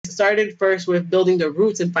started first with building the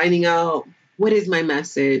roots and finding out what is my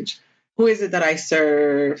message? Who is it that I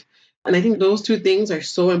serve? And I think those two things are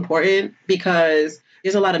so important because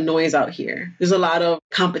there's a lot of noise out here. There's a lot of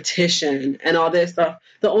competition and all this stuff.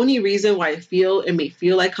 The only reason why it may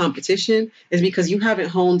feel like competition is because you haven't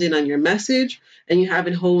honed in on your message and you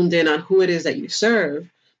haven't honed in on who it is that you serve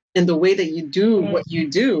and the way that you do what you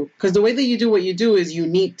do. Because the way that you do what you do is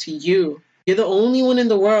unique to you. You're the only one in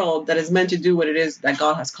the world that is meant to do what it is that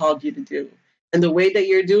God has called you to do. And the way that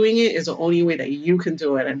you're doing it is the only way that you can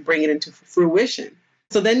do it and bring it into fruition.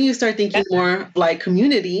 So then you start thinking more like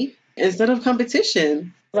community instead of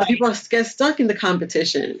competition. Right. People get stuck in the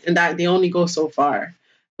competition and that they only go so far.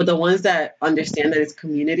 But the ones that understand that it's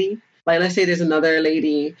community, like let's say there's another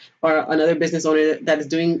lady or another business owner that is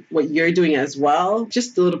doing what you're doing as well,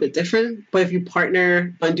 just a little bit different. But if you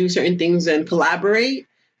partner and do certain things and collaborate,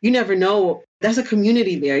 you never know. That's a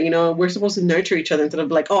community there. You know, we're supposed to nurture each other instead of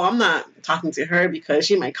like, oh, I'm not talking to her because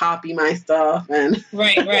she might copy my stuff. And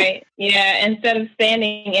Right. Yeah. Instead of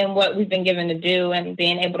standing in what we've been given to do and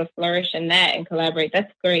being able to flourish in that and collaborate,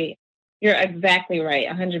 that's great. You're exactly right.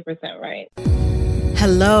 100% right.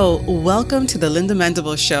 Hello, welcome to the Linda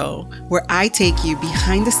Mandible Show, where I take you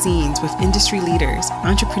behind the scenes with industry leaders,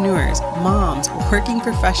 entrepreneurs, moms, working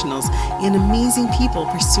professionals, and amazing people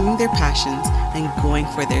pursuing their passions and going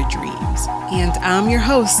for their dreams. And I'm your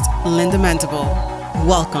host, Linda Mandible.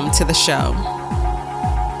 Welcome to the show.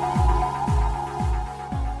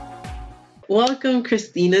 Welcome,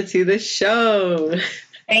 Christina, to the show.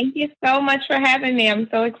 Thank you so much for having me. I'm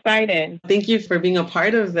so excited. Thank you for being a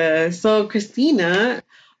part of this. So, Christina,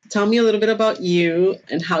 tell me a little bit about you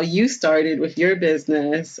and how you started with your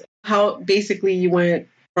business. How basically you went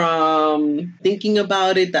from thinking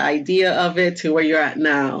about it, the idea of it, to where you're at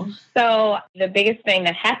now. So the biggest thing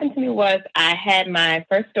that happened to me was I had my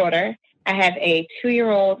first daughter. I have a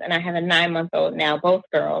 2-year-old and I have a 9-month-old now, both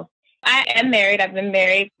girls. I am married. I've been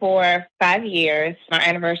married for 5 years. My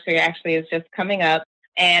anniversary actually is just coming up.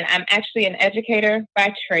 And I'm actually an educator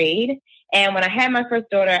by trade. And when I had my first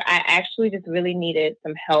daughter, I actually just really needed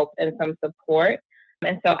some help and some support.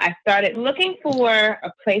 And so I started looking for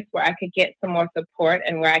a place where I could get some more support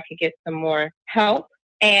and where I could get some more help.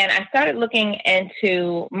 And I started looking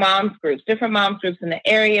into moms groups, different moms groups in the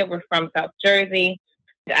area. We're from South Jersey.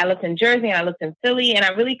 I looked in Jersey and I looked in Philly, and I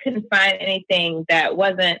really couldn't find anything that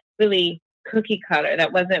wasn't really cookie cutter,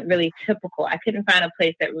 that wasn't really typical. I couldn't find a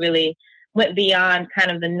place that really went beyond kind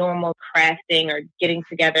of the normal crafting or getting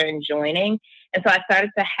together and joining. And so I started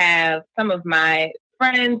to have some of my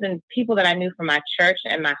friends and people that I knew from my church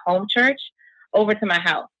and my home church over to my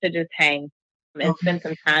house to just hang and spend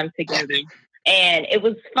some time together. And it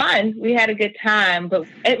was fun. We had a good time, but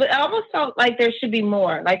it almost felt like there should be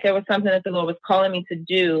more, like there was something that the Lord was calling me to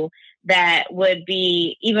do that would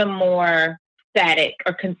be even more static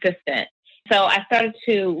or consistent. So I started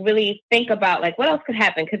to really think about like, what else could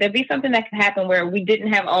happen? Could there be something that could happen where we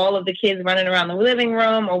didn't have all of the kids running around the living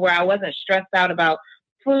room, or where I wasn't stressed out about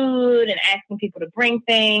food and asking people to bring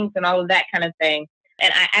things and all of that kind of thing?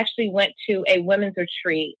 And I actually went to a women's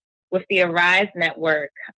retreat with the Arise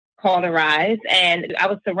Network called Arise. And I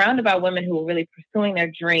was surrounded by women who were really pursuing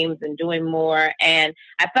their dreams and doing more. And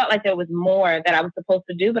I felt like there was more that I was supposed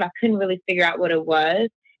to do, but I couldn't really figure out what it was.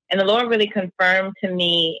 And the Lord really confirmed to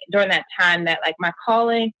me during that time that like my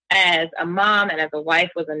calling as a mom and as a wife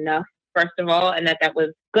was enough, first of all, and that was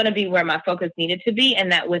going to be where my focus needed to be.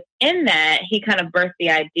 And that within that, he kind of birthed the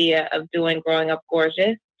idea of doing Growing Up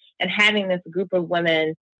Gorgeous and having this group of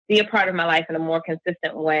women be a part of my life in a more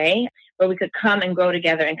consistent way, where we could come and grow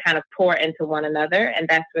together and kind of pour into one another. And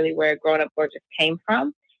that's really where Growing Up Gorgeous came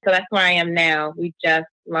from. So that's where I am now. We just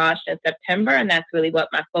launched in September, and that's really what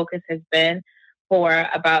my focus has been for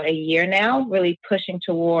about a year now, really pushing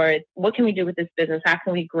towards what can we do with this business? How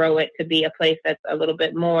can we grow it to be a place that's a little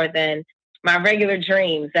bit more than my regular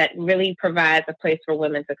dreams, that really provides a place for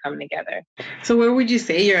women to come together. So where would you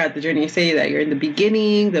say you're at the journey? You say that you're in the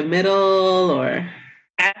beginning, the middle, or?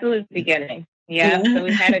 Absolute beginning. Yeah. So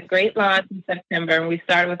we had a great launch in September, and we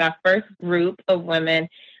started with our first group of women.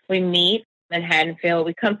 We meet in Haddonfield.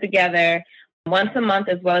 We come together once a month,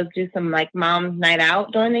 as well as do some like mom's night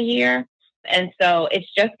out during the year. And so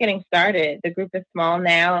it's just getting started. The group is small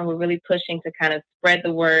now, and we're really pushing to kind of spread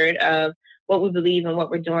the word of what we believe and what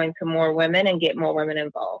we're doing to more women and get more women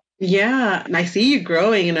involved. Yeah. And I see you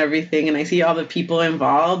growing and everything, and I see all the people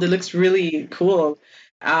involved. It looks really cool.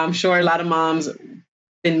 I'm sure a lot of moms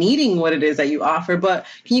been needing what it is that you offer, but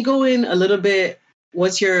can you go in a little bit?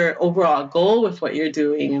 What's your overall goal with what you're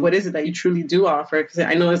doing, and what is it that you truly do offer? Because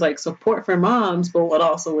I know it's like support for moms, but what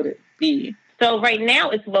also would it be? So right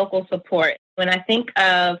now it's local support. When I think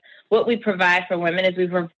of what we provide for women is we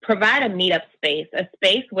provide a meetup space, a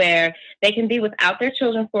space where they can be without their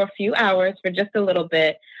children for a few hours, for just a little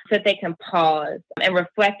bit, so that they can pause and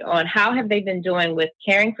reflect on how have they been doing with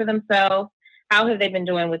caring for themselves. How have they been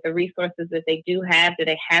doing with the resources that they do have? Do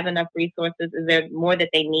they have enough resources? Is there more that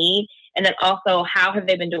they need? And then also, how have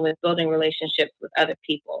they been doing with building relationships with other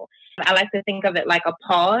people? I like to think of it like a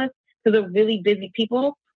pause because we're really busy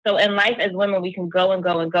people. So in life as women, we can go and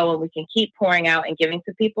go and go, and we can keep pouring out and giving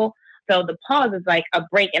to people. So the pause is like a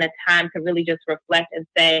break and a time to really just reflect and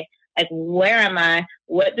say, like, where am I?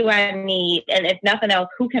 What do I need? And if nothing else,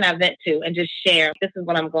 who can I vent to and just share? This is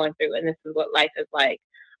what I'm going through, and this is what life is like.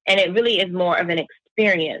 And it really is more of an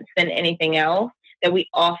experience than anything else that we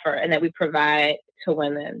offer and that we provide to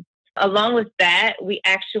women. Along with that, we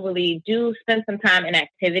actually do spend some time in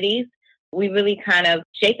activities. We really kind of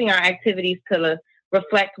shaping our activities to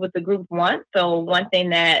reflect what the group wants. So one thing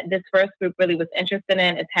that this first group really was interested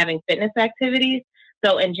in is having fitness activities.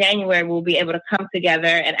 So in January, we'll be able to come together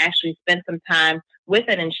and actually spend some time with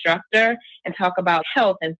an instructor and talk about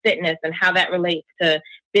health and fitness and how that relates to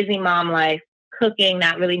busy mom life, cooking,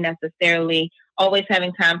 not really necessarily always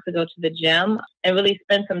having time to go to the gym, and really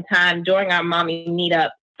spend some time during our mommy meetup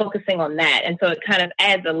focusing on that. And so it kind of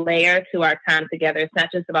adds a layer to our time together. It's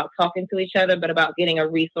not just about talking to each other, but about getting a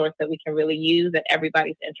resource that we can really use that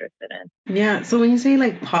everybody's interested in. Yeah. So when you say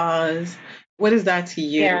like pause, what is that to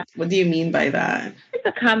you? Yeah. What do you mean by that? It's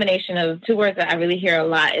a combination of two words that I really hear a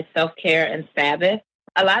lot is self-care and Sabbath.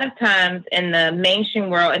 A lot of times in the mainstream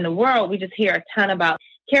world, we just hear a ton about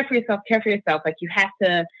care for yourself, care for yourself. Like you have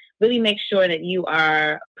to really make sure that you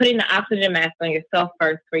are putting the oxygen mask on yourself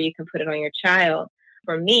first before you can put it on your child.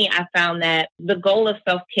 For me, I found that the goal of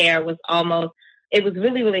self-care was it was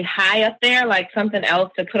really, really high up there, like something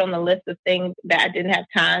else to put on the list of things that I didn't have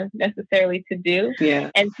time necessarily to do. Yeah.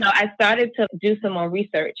 And so I started to do some more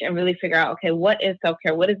research and really figure out, okay, what is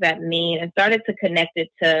self-care? What does that mean? And started to connect it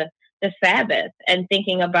to the Sabbath and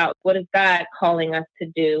thinking about what is God calling us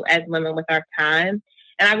to do as women with our time.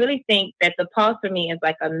 And I really think that the pause for me is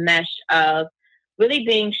like a mesh of really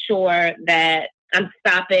being sure that I'm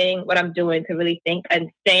stopping what I'm doing to really think and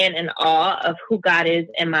stand in awe of who God is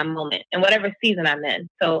in my moment and whatever season I'm in.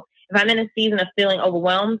 So if I'm in a season of feeling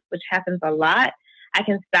overwhelmed, which happens a lot, I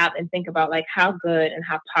can stop and think about like how good and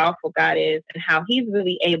how powerful God is and how he's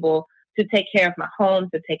really able to take care of my home,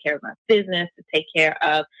 to take care of my business, to take care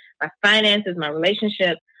of my finances, my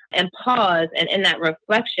relationship, and pause. And in that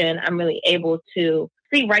reflection, I'm really able to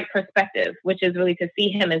see right perspective, which is really to see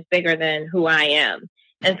him as bigger than who I am.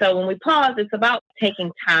 And so when we pause, it's about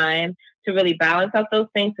taking time to really balance out those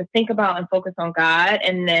things, to think about and focus on God.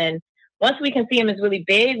 And then once we can see him as really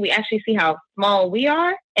big, we actually see how small we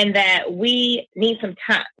are and that we need some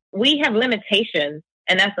time. We have limitations,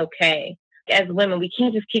 and that's okay. As women, we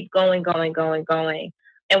can't just keep going.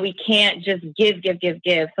 And we can't just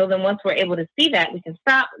give. So then once we're able to see that, we can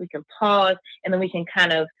stop, we can pause, and then we can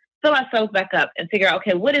kind of fill ourselves back up and figure out,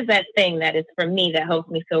 okay, what is that thing that is for me that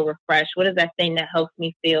helps me feel refreshed? What is that thing that helps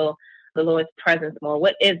me feel the Lord's presence more?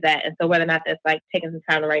 What is that? And so whether or not that's like taking some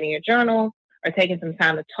time to write in your journal or taking some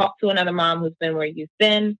time to talk to another mom who's been where you've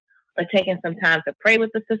been or taking some time to pray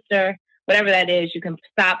with a sister, whatever that is, you can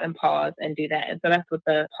stop and pause and do that. And so that's what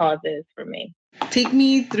the pause is for me. Take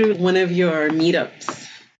me through one of your meetups.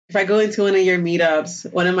 If I go into one of your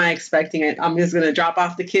meetups, what am I expecting? I'm just going to drop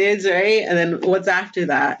off the kids, right? And then what's after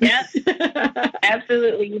that? Yep,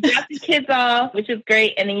 absolutely. You drop the kids off, which is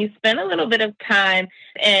great. And then you spend a little bit of time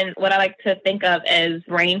in what I like to think of as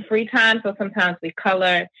brain-free time. So sometimes we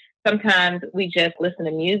color, sometimes we just listen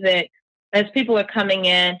to music. As people are coming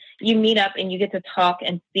in, you meet up and you get to talk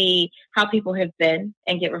and see how people have been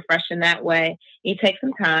and get refreshed in that way. You take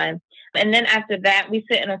some time. And then after that, we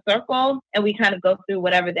sit in a circle and we kind of go through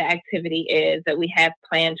whatever the activity is that we have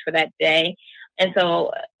planned for that day. And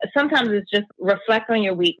so sometimes it's just reflect on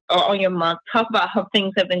your week or on your month, talk about how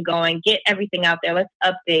things have been going, get everything out there, let's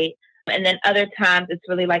update. And then other times it's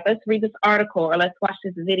really like, let's read this article or let's watch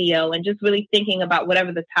this video and just really thinking about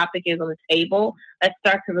whatever the topic is on the table. Let's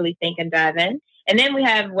start to really think and dive in. And then we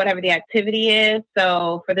have whatever the activity is.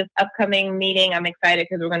 So for this upcoming meeting, I'm excited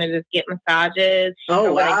because we're going to just get massages.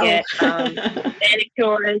 Oh, wow. Get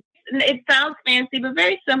manicures. It sounds fancy, but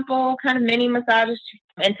very simple, kind of mini massages,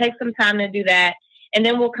 and take some time to do that. And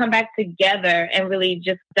then we'll come back together and really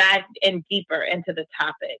just dive in deeper into the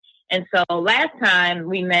topic. And so last time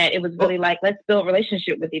we met, it was really like, let's build a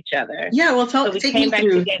relationship with each other. Yeah, well, take me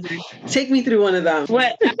through one of them.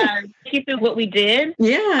 Take you through what we did?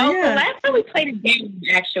 Yeah. So last time we played a game,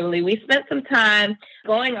 actually. We spent some time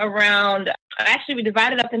going around. Actually, we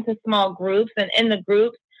divided up into small groups. And in the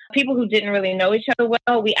groups, people who didn't really know each other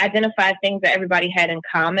well, we identified things that everybody had in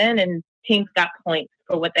common, and teams got points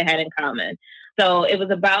for what they had in common. So it was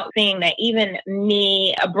about seeing that even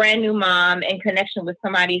me, a brand new mom, in connection with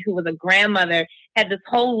somebody who was a grandmother, had this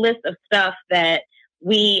whole list of stuff that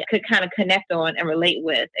we could kind of connect on and relate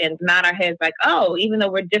with and nod our heads like, oh, even though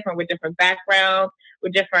we're different backgrounds, we're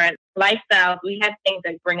different lifestyles, we have things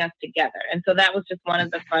that bring us together. And so that was just one of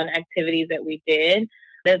the fun activities that we did.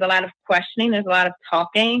 There's a lot of questioning. There's a lot of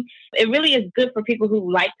talking. It really is good for people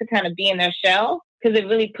who like to kind of be in their shell because it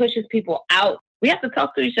really pushes people out. We have to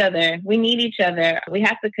talk to each other. We need each other. We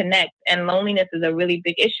have to connect. And loneliness is a really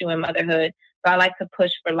big issue in motherhood. So I like to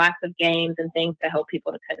push for lots of games and things to help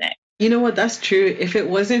people to connect. You know what? That's true. If it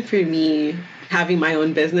wasn't for me having my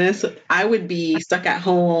own business, I would be stuck at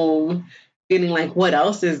home feeling like, what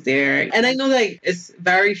else is there? And I know like it's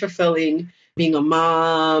very fulfilling being a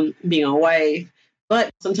mom, being a wife,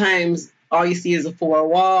 but sometimes all you see is the four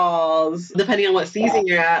walls, depending on what season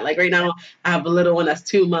you're at. Like right now, I have a little one that's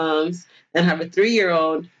 2 months and I have a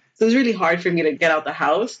 3-year-old. So it's really hard for me to get out the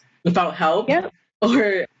house without help. Yep.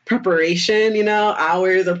 Or preparation,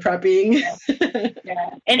 hours of prepping.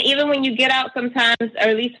 Yeah. And even when you get out sometimes, or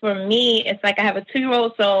at least for me, it's like I have a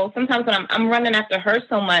 2-year-old. So sometimes when I'm running after her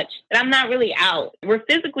so much that I'm not really out. We're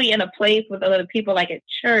physically in a place with other people like at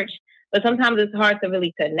church, but sometimes it's hard to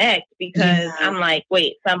really connect because I'm like,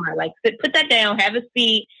 wait, Summer, like put that down, have a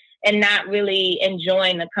seat, and not really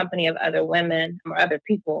enjoying the company of other women or other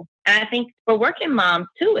people. And I think for working moms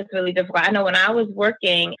too, it's really difficult. I know when I was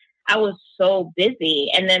working, I was so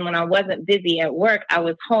busy. And then when I wasn't busy at work, I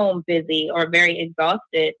was home busy or very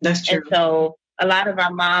exhausted. That's true. And so a lot of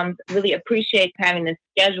our moms really appreciate having this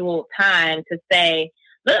scheduled time to say,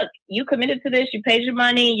 look, you committed to this, you paid your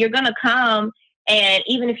money, you're going to come. And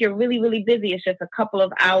even if you're really, really busy, it's just a couple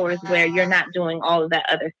of hours where you're not doing all of that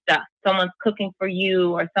other stuff. Someone's cooking for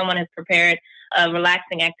you or someone has prepared a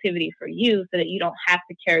relaxing activity for you so that you don't have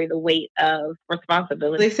to carry the weight of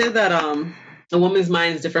responsibility. They said that a woman's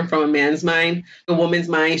mind is different from a man's mind. A woman's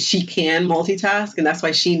mind, she can multitask, and that's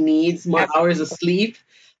why she needs more hours of sleep.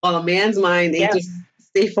 While a man's mind, they just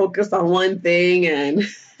stay focused on one thing and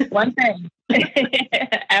one thing.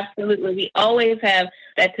 Absolutely. We always have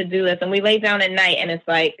that to-do list, and we lay down at night and it's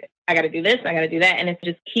like, I got to do this, I got to do that. And it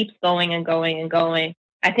just keeps going and going and going.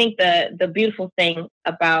 I think the beautiful thing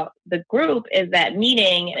about the group is that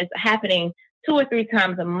meeting is happening 2 or 3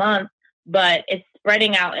 times a month, but it's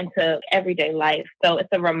spreading out into everyday life. So it's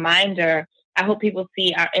a reminder. I hope people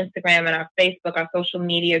see our Instagram and our Facebook, our social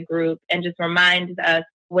media group, and just reminds us,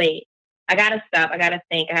 wait, I got to stop. I got to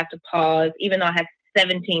think. I have to pause, even though I have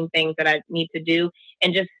 17 things that I need to do,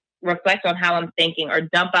 and just reflect on how I'm thinking or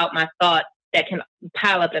dump out my thoughts that can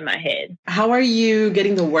pile up in my head. How are you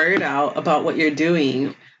getting the word out about what you're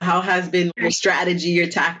doing? How has been your strategy, your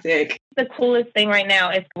tactic? The coolest thing right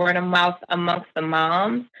now is word of mouth amongst the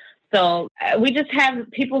moms. So we just have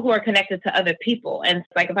people who are connected to other people. And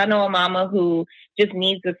like if I know a mama who just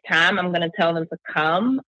needs this time, I'm going to tell them to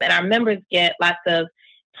come. And our members get lots of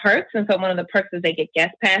perks. And so one of the perks is they get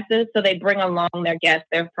guest passes. So they bring along their guests,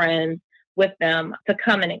 their friends with them to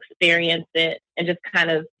come and experience it and just kind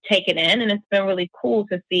of take it in. And it's been really cool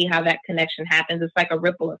to see how that connection happens. It's like a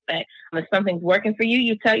ripple effect. If something's working for you,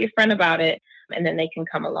 you tell your friend about it and then they can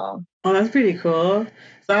come along. Oh, that's pretty cool.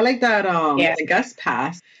 So I like that the guest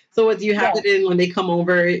pass. So what do you have it in when they come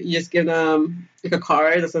over? You just give them like a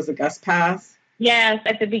card that says a guest pass? Yes,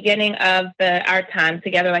 at the beginning of our time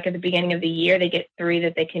together, like at the beginning of the year, they get 3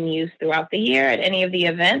 that they can use throughout the year at any of the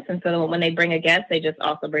events. And so when they bring a guest, they just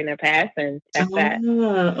also bring their pass, and that's that.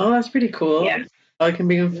 Oh, that's pretty cool. Yeah. Oh, I can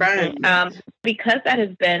bring a friend. Because that has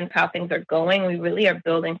been how things are going, we really are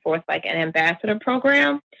building forth like an ambassador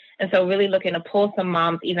program. And so really looking to pull some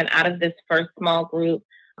moms even out of this first small group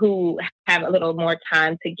who have a little more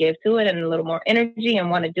time to give to it and a little more energy and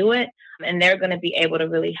want to do it. And they're going to be able to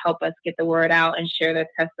really help us get the word out and share their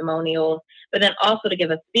testimonials, but then also to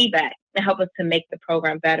give us feedback and help us to make the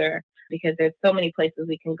program better, because there's so many places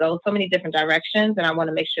we can go, so many different directions. And I want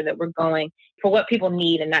to make sure that we're going for what people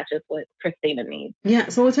need and not just what Christina needs. Yeah.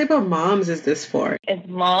 So what type of moms is this for? As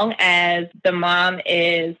long as the mom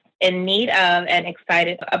is in need of and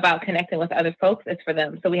excited about connecting with other folks, it's for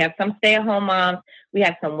them. So we have some stay-at-home moms, we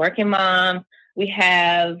have some working moms, we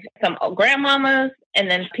have some grandmamas, and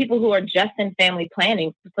then people who are just in family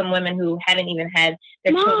planning, some women who haven't even had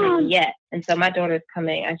their children yet. And so my daughter's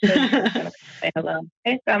coming. I should come say hello.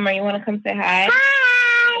 Hey, Summer, you want to come say hi?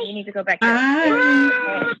 Hi. You need to go back there.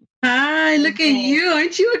 Hi. Hi, look at you.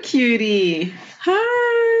 Aren't you a cutie?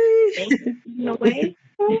 Hi. No way.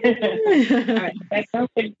 All right, back over.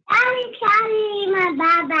 I'm calling my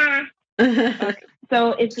baba. Okay.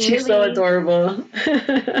 So it's She's so adorable.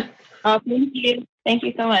 Oh, thank you. Thank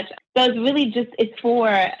you so much. So it's really it's for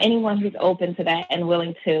anyone who's open to that and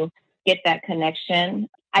willing to get that connection.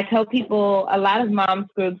 I tell people a lot of moms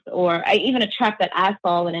groups, or even a trap that I've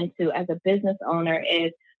fallen into as a business owner,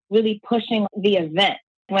 is really pushing the event.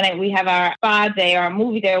 When we have our spa day or our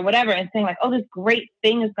movie day or whatever, and saying like, oh, this great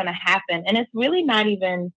thing is going to happen. And it's really not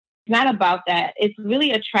about that. It's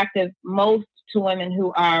really attractive most to women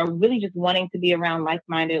who are really just wanting to be around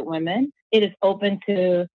like-minded women. It is open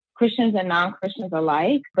to Christians and non-Christians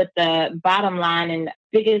alike, but the bottom line and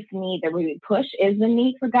biggest need that we push is the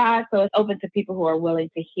need for God. So it's open to people who are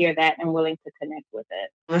willing to hear that and willing to connect with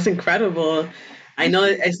it. That's incredible. I know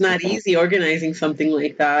it's not easy organizing something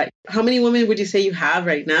like that. How many women would you say you have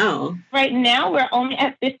right now? Right now, we're only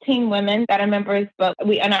at 15 women that are members, but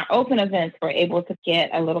in our open events, we're able to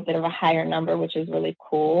get a little bit of a higher number, which is really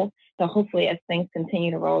cool. So hopefully as things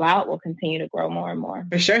continue to roll out, we'll continue to grow more and more.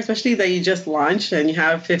 For sure, especially that you just launched and you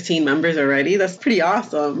have 15 members already. That's pretty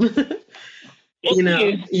awesome. Thank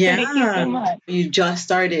you. Yeah, Thank you so much. You just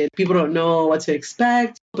started. People don't know what to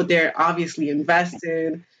expect, but they're obviously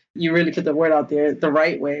invested. You really put the word out there the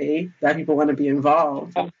right way that people want to be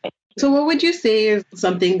involved. So what would you say is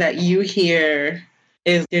something that you hear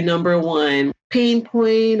is your number one pain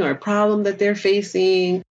point or problem that they're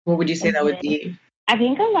facing? What would you say that would be? I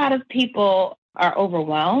think a lot of people are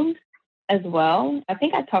overwhelmed as well. I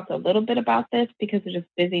think I talked a little bit about this because of just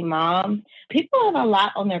busy moms. People have a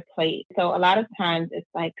lot on their plate. So a lot of times it's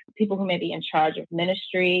like people who may be in charge of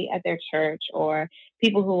ministry at their church, or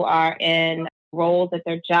people who are in roles at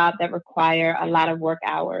their job that require a lot of work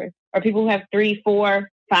hours, or people who have 3, 4,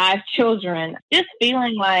 5 children, just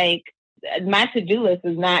feeling like my to-do list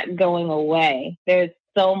is not going away. There's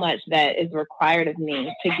so much that is required of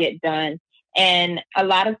me to get done. And a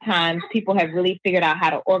lot of times people have really figured out how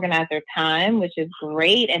to organize their time, which is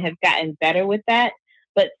great, and have gotten better with that,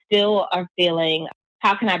 but still are feeling,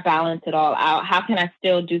 how can I balance it all out? How can I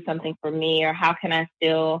still do something for me? Or how can I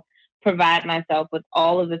still provide myself with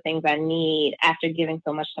all of the things I need after giving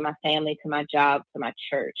so much to my family, to my job, to my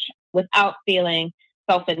church, without feeling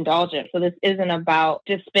self-indulgent? So this isn't about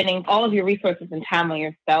just spending all of your resources and time on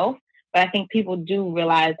yourself. But I think people do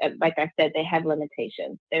realize, like I said, they have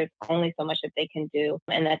limitations. There's only so much that they can do,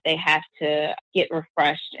 and that they have to get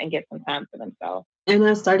refreshed and get some time for themselves. And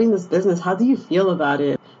as starting this business, how do you feel about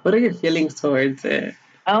it? What are your feelings towards it?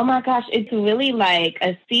 Oh my gosh, it's really like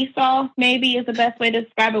a seesaw, maybe is the best way to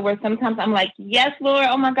describe it, where sometimes I'm like, yes, Lord,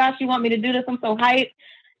 oh my gosh, you want me to do this? I'm so hyped.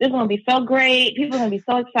 This is going to be so great. People are going to be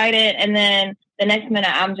so excited. And then the next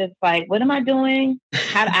minute, I'm just like, what am I doing?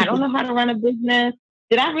 I don't know how to run a business.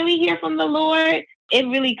 Did I really hear from the Lord? It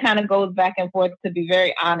really kind of goes back and forth, to be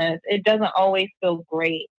very honest. It doesn't always feel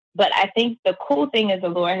great. But I think the cool thing is the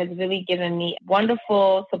Lord has really given me a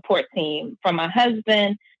wonderful support team, from my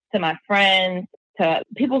husband to my friends to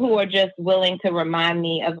people who are just willing to remind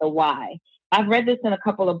me of the why. I've read this in a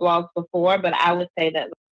couple of blogs before, but I would say that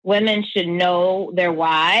women should know their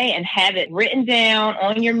why and have it written down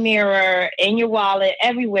on your mirror, in your wallet,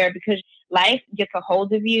 everywhere, because life gets a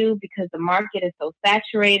hold of you, because the market is so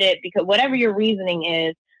saturated, because whatever your reasoning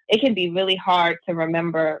is, it can be really hard to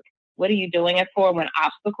remember what are you doing it for when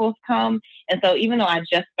obstacles come. And so even though I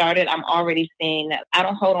just started, I'm already seeing that I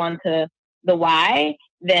don't hold on to the why,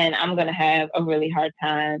 then I'm going to have a really hard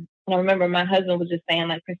time. And I remember my husband was just saying,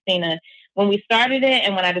 like, Christina, when we started it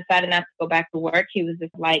and when I decided not to go back to work, he was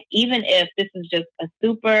just like, even if this is just a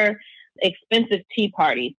super expensive tea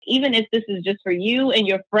party, even if this is just for you and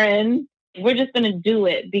your friends, we're just going to do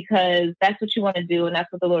it because that's what you want to do. And that's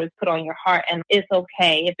what the Lord has put on your heart. And it's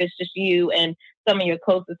okay if it's just you and some of your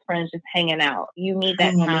closest friends just hanging out. You need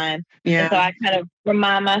that time. Yeah. And so I kind of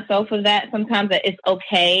remind myself of that sometimes, that it's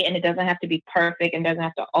okay. And it doesn't have to be perfect and doesn't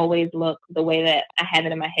have to always look the way that I have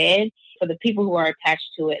it in my head. For the people who are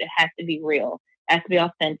attached to it, it has to be real. It has to be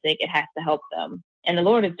authentic. It has to help them. And the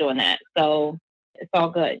Lord is doing that. So it's all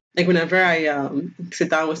good. Like whenever I sit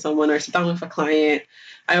down with someone or sit down with a client,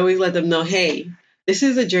 I always let them know, hey, this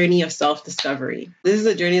is a journey of self-discovery. This is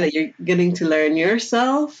a journey that you're getting to learn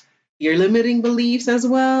yourself, your limiting beliefs as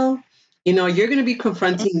well. You know, you're going to be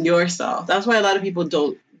confronting yourself. That's why a lot of people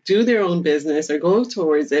don't do their own business or go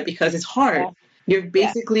towards it, because it's hard. Yeah. You're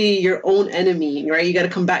basically your own enemy, right? You got to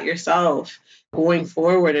combat yourself going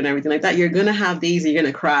forward and everything like that. You're going to have days you're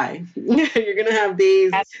going to cry. You're going to have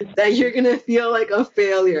days that you're going to feel like a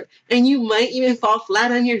failure. And you might even fall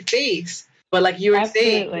flat on your face. But like you were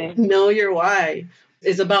saying, know your why.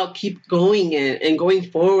 It's about keep going and going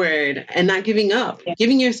forward and not giving up. Yeah.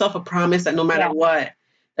 Giving yourself a promise that no matter what,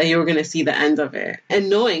 that you're going to see the end of it. And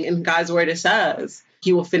knowing in God's word it says,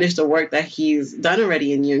 he will finish the work that he's done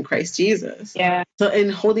already in you in Christ Jesus. Yeah. So in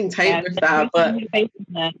holding tight with that, but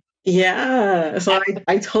yeah, so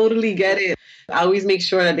I totally get it. I always make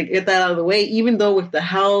sure that they get that out of the way, even though with the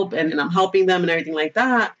help and I'm helping them and everything like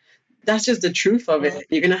that, that's just the truth of it.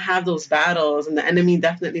 You're going to have those battles and the enemy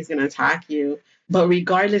definitely is going to attack you. But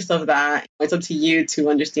regardless of that, it's up to you to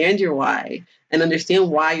understand your why and understand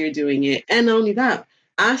why you're doing it. And not only that,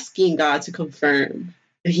 asking God to confirm,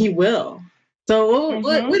 and he will. So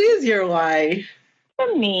what is your why?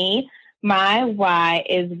 For me, my why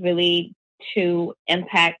is really to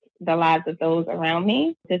impact the lives of those around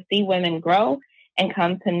me, to see women grow and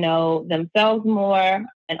come to know themselves more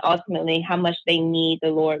and ultimately how much they need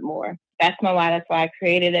the Lord more. That's my why. That's why I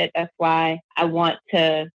created it. That's why I want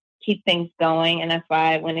to keep things going. And that's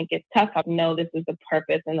why when it gets tough, I know this is the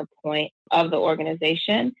purpose and the point of the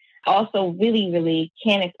organization. Also, really, really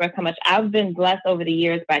can't express how much I've been blessed over the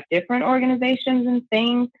years by different organizations and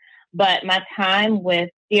things. But my time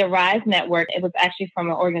with the Arise Network, it was actually from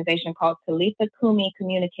an organization called Talitha Kumi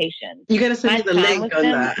Communications. You got to send me the link on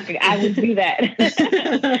that. I would do that.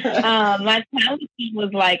 My time with them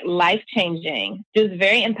was like life-changing. It was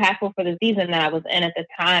very impactful for the season that I was in at the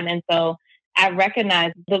time. And so I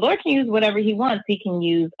recognized the Lord can use whatever he wants. He can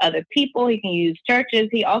use other people. He can use churches.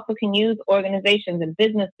 He also can use organizations and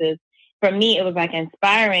businesses. For me, it was like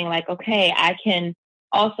inspiring, like, okay, I can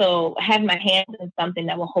also have my hands in something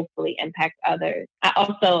that will hopefully impact others. I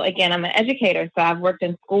also, again, I'm an educator, so I've worked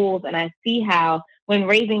in schools and I see how when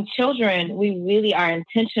raising children, we really are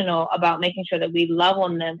intentional about making sure that we love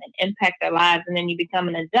on them and impact their lives. And then you become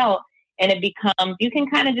an adult and it becomes, you can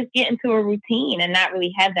kind of just get into a routine and not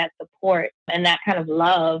really have that support and that kind of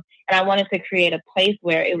love. And I wanted to create a place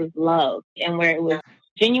where it was love and where it was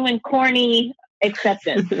genuine, corny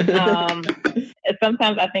acceptance.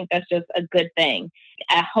 Sometimes I think that's just a good thing.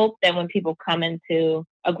 I hope that when people come into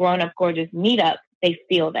a Grown Up Gorgeous meetup, they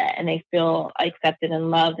feel that and they feel accepted and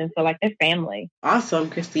loved and feel like they're family. Awesome,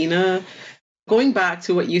 Christina. Going back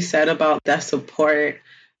to what you said about that support,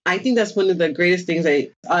 I think that's one of the greatest things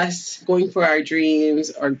that us going for our dreams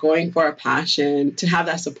or going for our passion, to have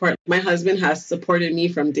that support. My husband has supported me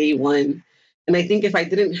from day one. And I think if I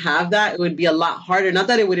didn't have that, it would be a lot harder. Not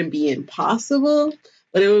that it wouldn't be impossible,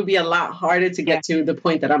 but it would be a lot harder to get to the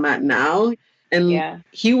point that I'm at now. And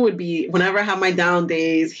he would be, whenever I have my down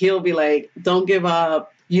days, he'll be like, don't give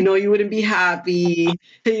up. You know, you wouldn't be happy.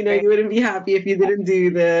 You know, you wouldn't be happy if you didn't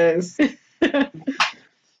do this.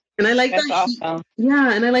 And I like That's that. Awesome.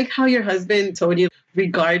 And I like how your husband told you,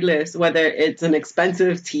 regardless whether it's an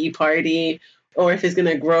expensive tea party or if it's going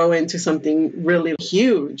to grow into something really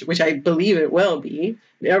huge, which I believe it will be.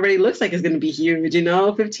 It already looks like it's going to be huge,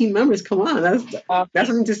 15 members. Come on, that's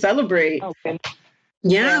something to celebrate. Okay.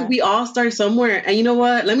 Yeah, we all start somewhere. And you know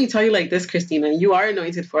what? Let me tell you like this, Christina, you are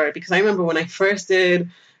anointed for it, because I remember when I first did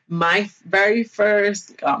my very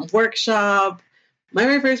first workshop, I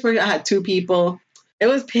had 2 people. It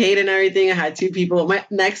was paid and everything. I had 2 people. My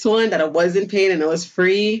next one that I wasn't paid and it was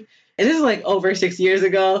free. And this is like over 6 years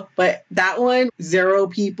ago. But that one, 0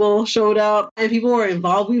 people showed up and people were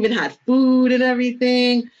involved. We even had food and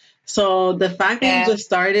everything. So the fact that you just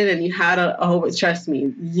started and you had a whole, trust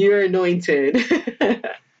me, you're anointed.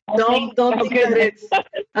 Don't think that it's,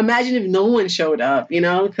 imagine if no one showed up,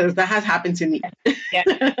 because that has happened to me.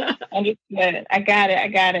 Understood. I got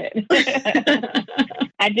it.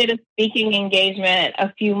 I did a speaking engagement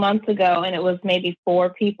a few months ago and it was maybe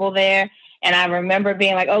 4 people there. And I remember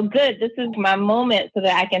being like, oh, good, this is my moment so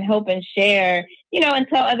that I can help and share, and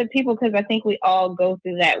tell other people, because I think we all go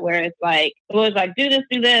through that where it's like, it was like, do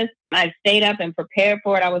this. I stayed up and prepared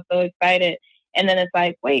for it. I was so excited. And then it's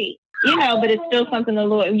like, wait, but it's still something the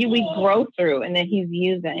Lord, we grow through and that he's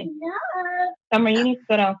using. Summer, you need to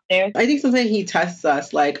go downstairs. I think sometimes he tests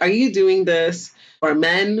us, like, are you doing this for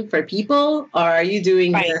men, for people, or are you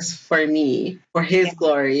doing this for me, for his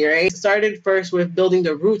glory, right? It started first with building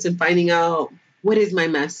the roots and finding out, what is my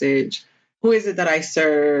message? Who is it that I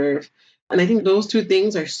serve? And I think those 2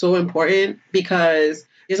 things are so important, because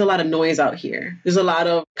there's a lot of noise out here. There's a lot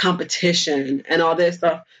of competition and all this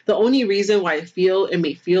stuff. The only reason why it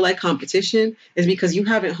may feel like competition is because you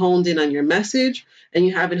haven't honed in on your message and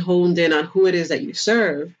you haven't honed in on who it is that you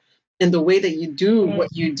serve and the way that you do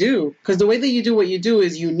what you do. Because the way that you do what you do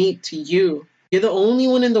is unique to you. You're the only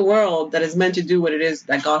one in the world that is meant to do what it is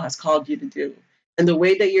that God has called you to do. And the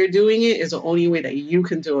way that you're doing it is the only way that you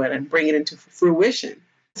can do it and bring it into fruition.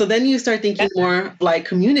 So then you start thinking more like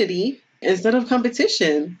community instead of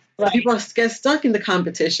competition. Right. People get stuck in the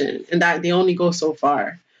competition and that they only go so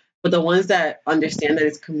far. But the ones that understand that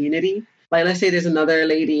it's community Like, let's say there's another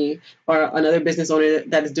lady or another business owner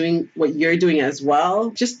that is doing what you're doing as well,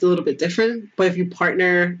 just a little bit different. But if you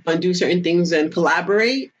partner and do certain things and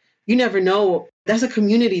collaborate, you never know. There's a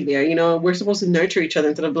community there. We're supposed to nurture each other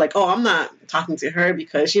instead of like, oh, I'm not talking to her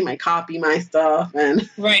because she might copy my stuff. And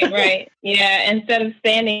Right. Yeah. Instead of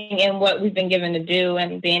standing in what we've been given to do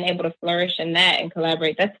and being able to flourish in that and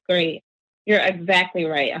collaborate, that's great. You're exactly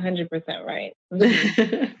right. 100% right.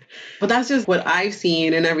 Mm-hmm. But that's just what I've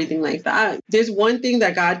seen and everything like that. There's one thing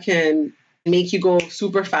that God can make you go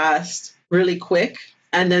super fast, really quick.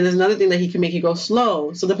 And then there's another thing that he can make you go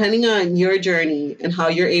slow. So depending on your journey and how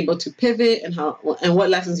you're able to pivot and what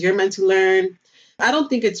lessons you're meant to learn, I don't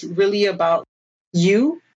think it's really about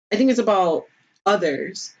you. I think it's about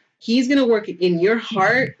others. He's going to work in your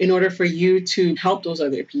heart in order for you to help those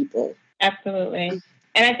other people. Absolutely.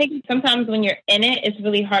 And I think sometimes when you're in it, it's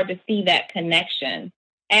really hard to see that connection.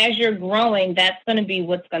 As you're growing, that's going to be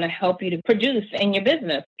what's going to help you to produce in your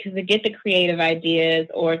business. Because to get the creative ideas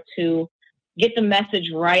or to get the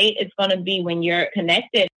message right, it's going to be when you're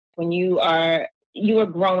connected, when you are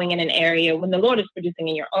growing in an area, when the Lord is producing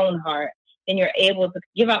in your own heart, then you're able to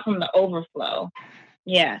give out from the overflow.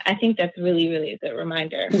 Yeah, I think that's really, really a good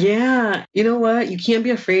reminder. Yeah. You know what? You can't be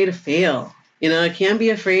afraid to fail. I can't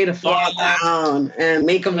be afraid to fall down and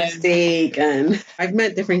make a mistake. And I've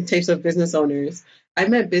met different types of business owners. I've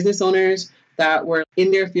met business owners that were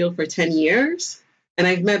in their field for 10 years. And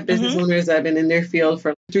I've met business owners that have been in their field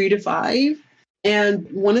for 3 to 5.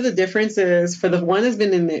 And one of the differences for the one that's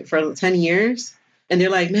been in it for 10 years, and they're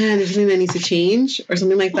like, man, there's something that needs to change or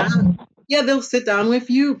something like that. Yeah, they'll sit down with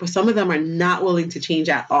you, but some of them are not willing to change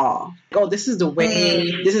at all. Oh, this is the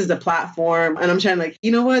way, this is the platform. And I'm trying like,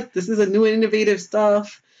 you know what? This is a new innovative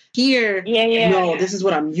stuff here. No, this is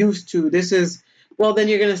what I'm used to. This is, well, then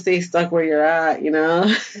you're going to stay stuck where you're at,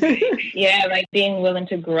 Yeah, like being willing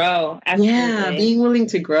to grow. Absolutely. Yeah, being willing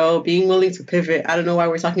to grow, being willing to pivot. I don't know why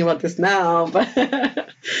we're talking about this now, but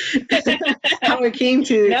how it came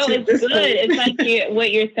to. No, to it's good. It's like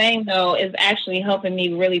what you're saying, though, is actually helping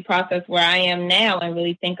me really process where I am now and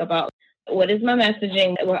really think about what is my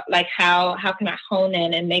messaging? Like, how can I hone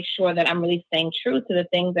in and make sure that I'm really staying true to the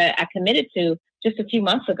things that I committed to just a few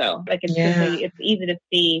months ago? Like, it's easy to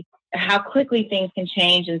see how quickly things can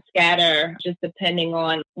change and scatter just depending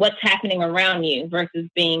on what's happening around you versus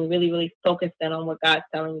being really, really focused in on what God's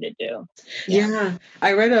telling you to do. Yeah.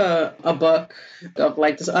 I read a book of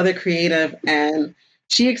like this other creative, and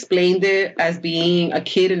she explained it as being a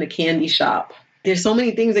kid in a candy shop. There's so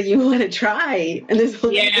many things that you want to try, and there's so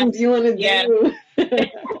many things you want to do.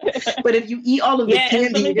 But if you eat all of the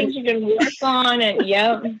candy, so many things you can work on,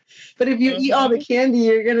 and But if you eat all the candy,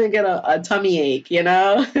 you're gonna get a tummy ache,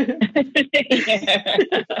 I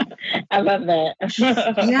love that.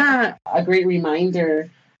 Yeah, a great reminder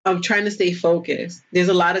of trying to stay focused. There's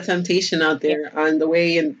a lot of temptation out there on the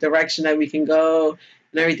way and direction that we can go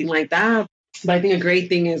and everything like that. But I think a great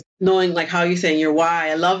thing is knowing, like how you're saying, your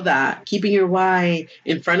why. I love that. Keeping your why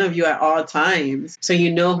in front of you at all times so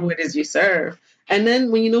you know who it is you serve. And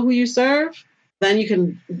then when you know who you serve, then you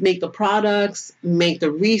can make the products, make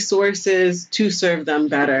the resources to serve them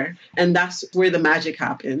better. And that's where the magic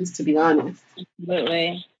happens, to be honest.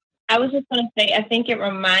 Absolutely. I was just going to say, I think it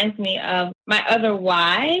reminds me of my other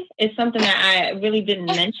why. It's something that I really didn't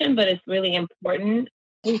mention, but it's really important.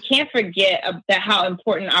 We can't forget that how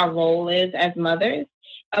important our role is as mothers.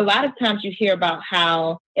 A lot of times you hear about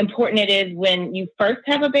how important it is when you first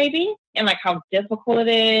have a baby and like how difficult it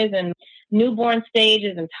is and newborn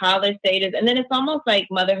stages and toddler stages. And then it's almost like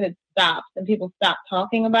motherhood stops and people stop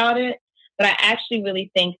talking about it. But I actually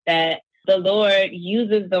really think that the Lord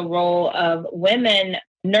uses the role of women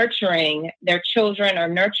nurturing their children or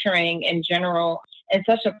nurturing in general in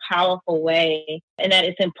such a powerful way, and that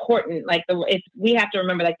it's important. Like we have to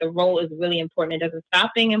remember, like the role is really important. It doesn't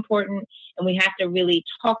stop being important, and we have to really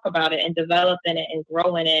talk about it and develop in it and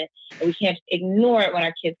grow in it. And we can't ignore it when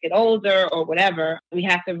our kids get older or whatever. We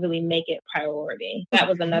have to really make it priority. That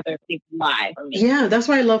was another big why for me. Yeah, that's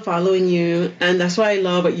why I love following you, and that's why I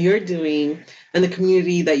love what you're doing and the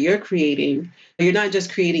community that you're creating. You're not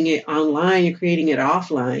just creating it online; you're creating it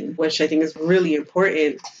offline, which I think is really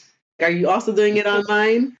important. Are you also doing it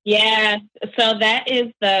online? Yeah. So that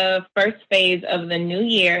is the first phase of the new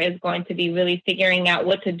year, is going to be really figuring out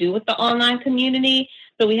what to do with the online community.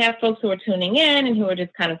 So we have folks who are tuning in and who are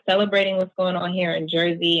just kind of celebrating what's going on here in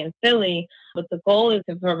Jersey and Philly. But the goal is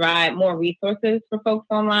to provide more resources for folks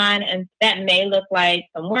online. And that may look like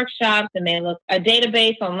some workshops. It may look a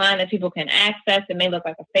database online that people can access. It may look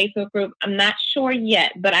like a Facebook group. I'm not sure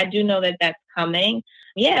yet, but I do know that that's coming.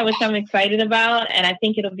 Yeah, which I'm excited about. And I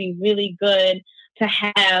think it'll be really good to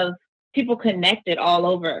have people connected all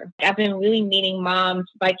over. I've been really meeting moms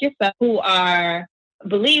like yourself who are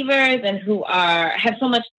believers and who have so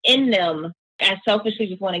much in them. I selfishly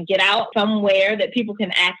just want to get out somewhere that people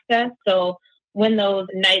can access. So when those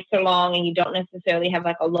nights are long and you don't necessarily have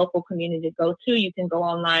like a local community to go to, you can go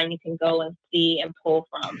online, you can go and see and pull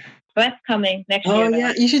from. So that's coming next year. Oh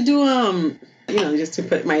yeah, you should do just to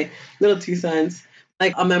put my little 2 cents,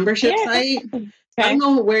 like a membership site. Okay. I don't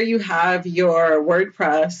know where you have your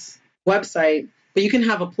WordPress website, but you can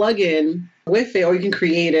have a plugin with it, or you can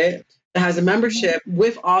create it that has a membership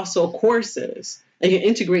with also courses. And you can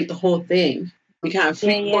integrate the whole thing. You can have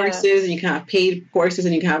free courses, and you can have paid courses,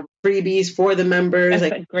 and you can have freebies for the members.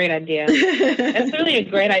 That's a great idea. That's really a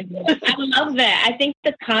great idea. I love that. I think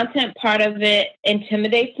the content part of it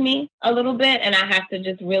intimidates me a little bit, and I have to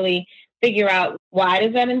just really figure out, why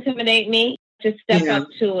does that intimidate me? Just step up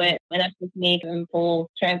to it. And that's just me in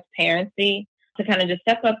full transparency, to kind of just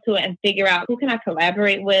step up to it and figure out, who can I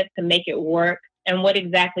collaborate with to make it work? And what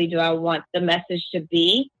exactly do I want the message to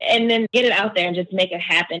be? And then get it out there and just make it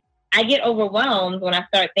happen. I get overwhelmed when I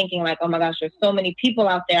start thinking like, oh my gosh, there's so many people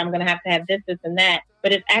out there. I'm going to have this, and that.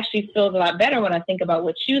 But it actually feels a lot better when I think about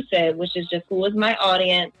what you said, which is just, who is my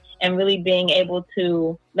audience, and really being able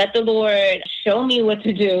to let the Lord show me what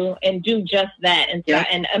to do and do just that. And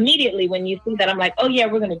and immediately when you see that, I'm like, oh yeah,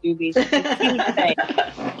 we're going to do these. It's huge thing.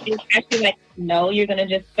 It's actually like, no, you're going to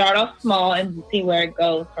just start off small and see where it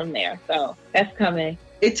goes from there. So that's coming.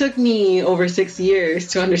 It took me over 6 years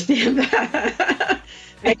to understand that.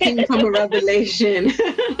 I came from a revelation.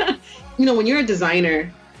 When you're a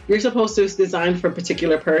designer, you're supposed to design for a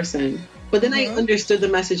particular person. But then I understood the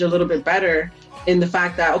message a little bit better, in the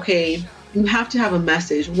fact that, okay, you have to have a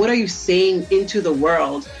message. What are you saying into the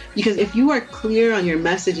world? Because if you are clear on your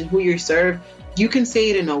message and who you serve, you can say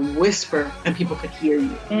it in a whisper and people could hear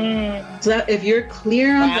you. So that if you're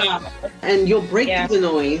clear on that, and you'll break through the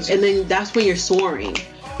noise, and then that's when you're soaring,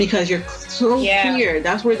 because you're so clear.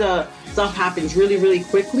 That's where the stuff happens really, really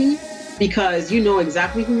quickly, because you know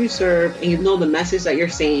exactly who you serve and you know the message that you're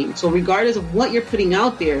saying. So regardless of what you're putting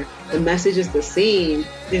out there, the message is the same.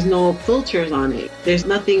 There's no filters on it. There's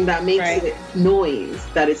nothing that makes it noise,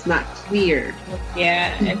 that it's not clear.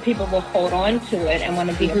 Yeah, and people will hold on to it and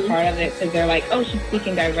want to be a part of it, because they're like, oh, she's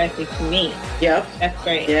speaking directly to me. Yep. That's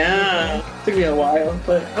great. Yeah. It took me a while,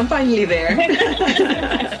 but I'm finally there.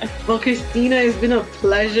 Well, Christina, it's been a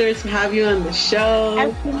pleasure to have you on the show.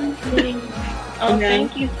 Absolutely. Oh,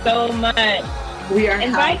 thank you so much. We are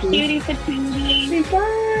Invite happy. Cutie Patootie.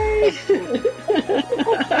 Bye.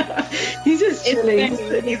 He's just chilling.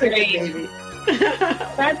 He's a good baby.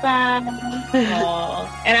 Bye-bye.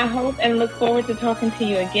 And I hope and look forward to talking to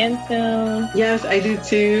you again soon. Yes, I do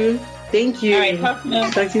too. Thank you. All right, talk to you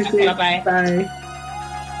soon. Talk to you soon. Bye-bye. Bye.